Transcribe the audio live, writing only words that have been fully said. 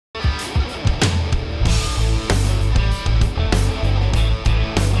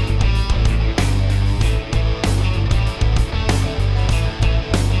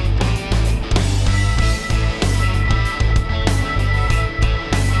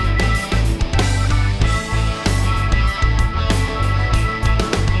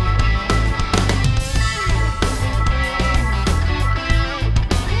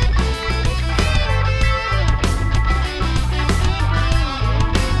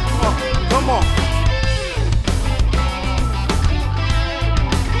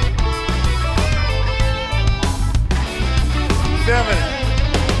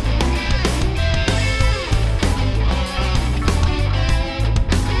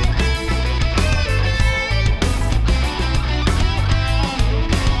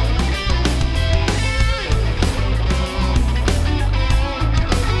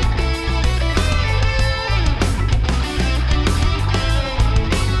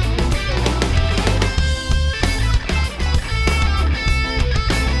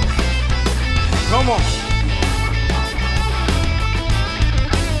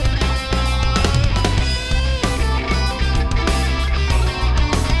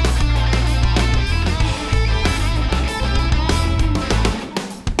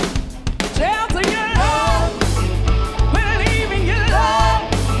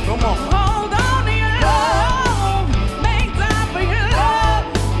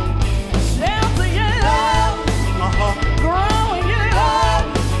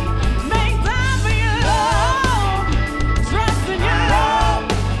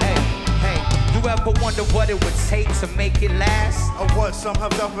Some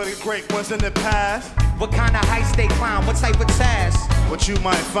have dealt with the great ones in the past. What kind of heist they climb? What type of task? What you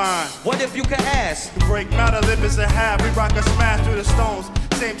might find. What if you could ask? The break matter, live is a half. We rock a smash through the stones.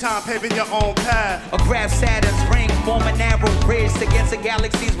 Same time paving your own path. Or grab Saturn's ring, form a narrow bridge to get to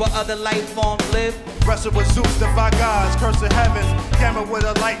galaxies where other life forms live. Wrestle with Zeus, defy gods, curse the heavens. Camera with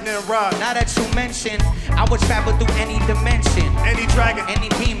a lightning rod. Now that you mention, I would travel through any dimension. Any dragon, any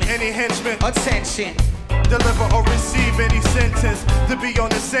demon, any henchman. Attention. Deliver or receive any sentence to be on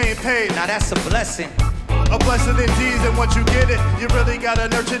the same page. Now that's a blessing. A blessing indeed, and once you get it, you really gotta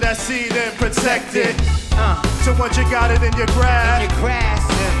nurture that seed and protect it. So once you got it in your grass,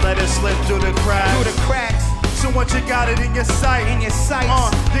 then let it slip through the cracks. So once you got it in your sight,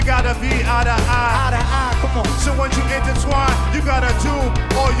 you gotta be eye to eye. Come on. So once you intertwine, you gotta do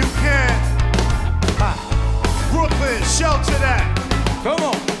all you can. Brooklyn, shelter that. Come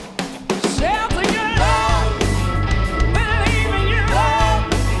on. Shelter your love, believe in your love.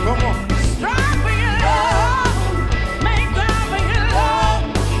 Come on. Strive for your love, make time for your love.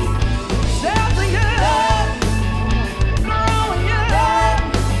 Shelter your love, grow in your love.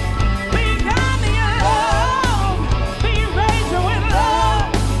 Be kind to your love, be raised with love.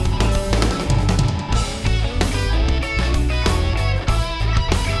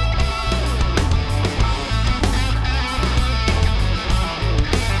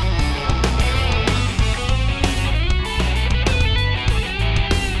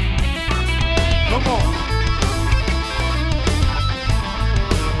 Come on.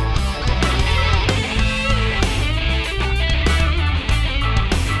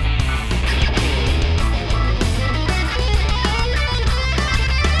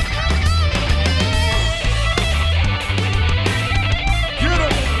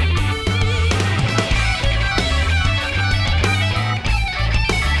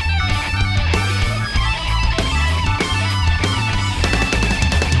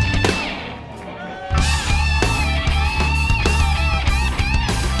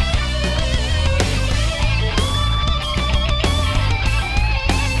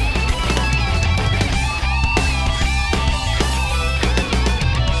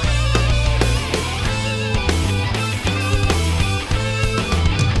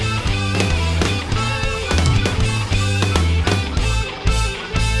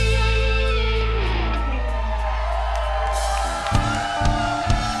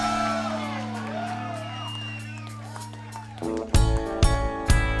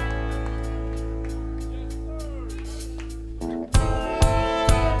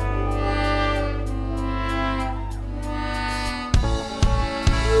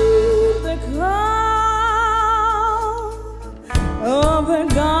 Of the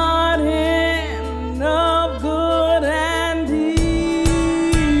garden of good and evil.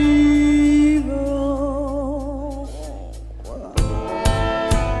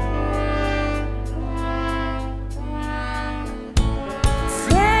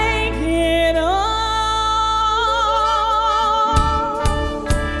 Take it all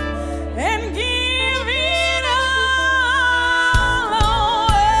and give it all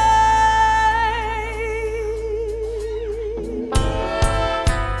away.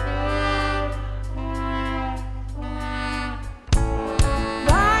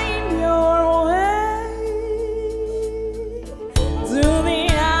 Find your way to the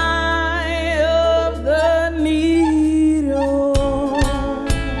eye of the needle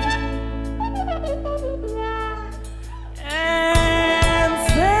and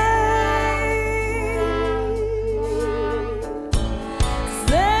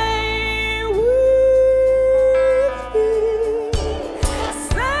stay with me,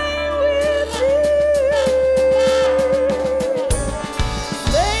 stay with me.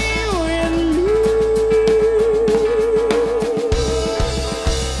 Stay with me.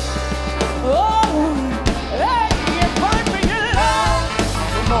 Oh, hey, you fight for your love.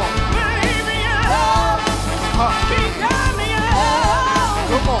 Come on. Believe in your love. Be kind to your love.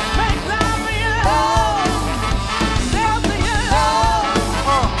 Come on. Make time for your love. Shelter your love.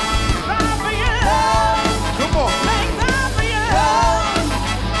 Strive for your love. Come on. Make time for your love.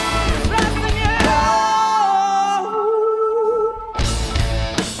 Trust in your love.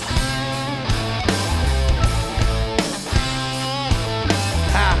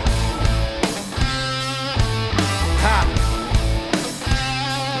 Ha. Ha.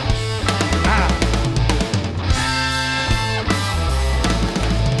 Ha.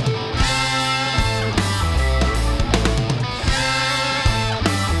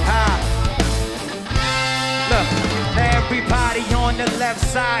 Ha. Look, now everybody on the left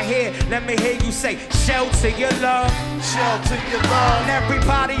side here, let me hear you say, shelter your love. Shelter your love. And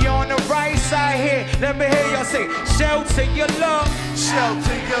everybody on the right side here, let me hear y'all say, shelter your love.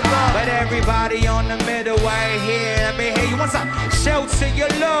 Shelter your love. But everybody on the middle right here, let me hear you one time. Shelter your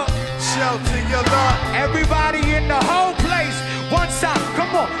love. Shelter your love. Everybody in the whole place, one time,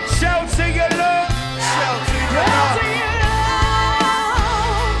 come on. Shelter your love. Shelter your love.